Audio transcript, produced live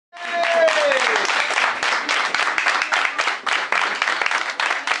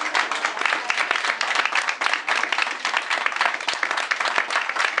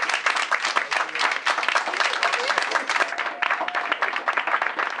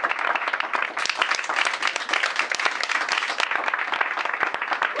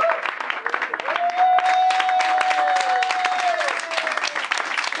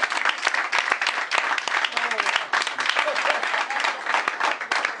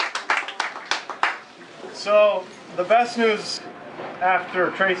So, the best news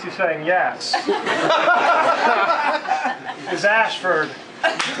after Tracy saying yes is Ashford.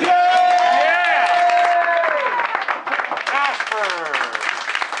 Yeah! Ashford!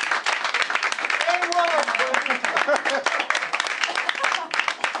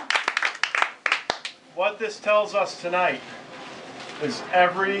 What this tells us tonight is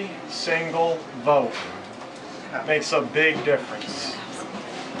every single vote makes a big difference.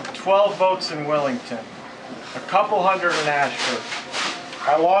 12 votes in Wellington, a couple hundred in Ashford.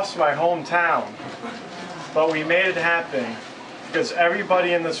 I lost my hometown, but we made it happen because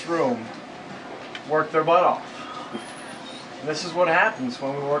everybody in this room worked their butt off. And this is what happens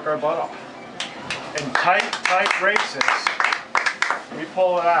when we work our butt off. In tight races, we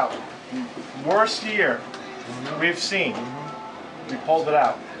pull it out. Worst year we've seen, we pulled it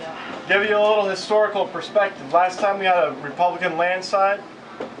out. Give you a little historical perspective. Last time we had a Republican landslide,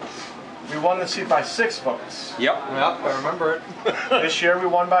 we won the seat by 6 votes. Yep, I remember it. This year we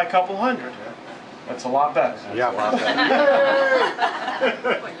won by a couple hundred. That's a lot better. Yeah, a lot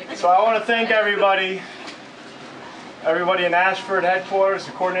better. So I want to thank everybody in Ashford headquarters,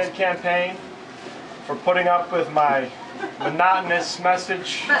 the coordinated campaign, for putting up with my monotonous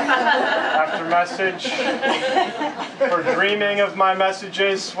message after message, for dreaming of my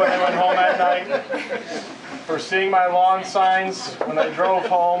messages when I went home at night, for seeing my lawn signs when I drove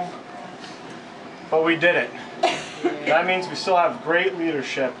home. But we did it. That means we still have great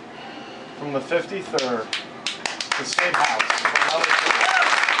leadership from the 53rd, the State House.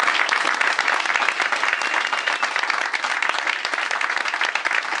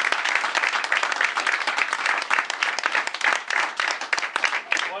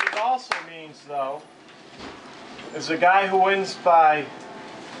 What it also means, though, is a guy who wins by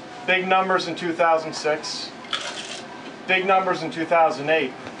big numbers in 2006, big numbers in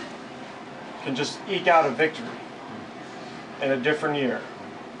 2008, can just eke out a victory in a different year.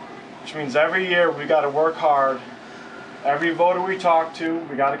 Which means every year we got to work hard. Every voter we talk to,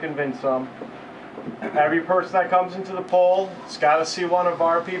 we got to convince them. Every person that comes into the poll has got to see one of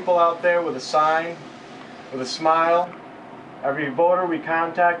our people out there with a sign, with a smile. Every voter we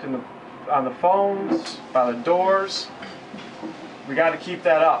contact on the phones, by the doors, we got to keep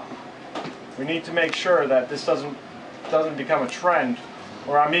that up. We need to make sure that this doesn't become a trend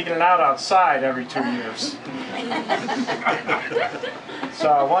where I'm eking it out outside every 2 years.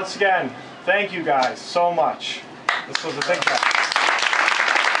 So once again, thank you guys so much. This was a big job.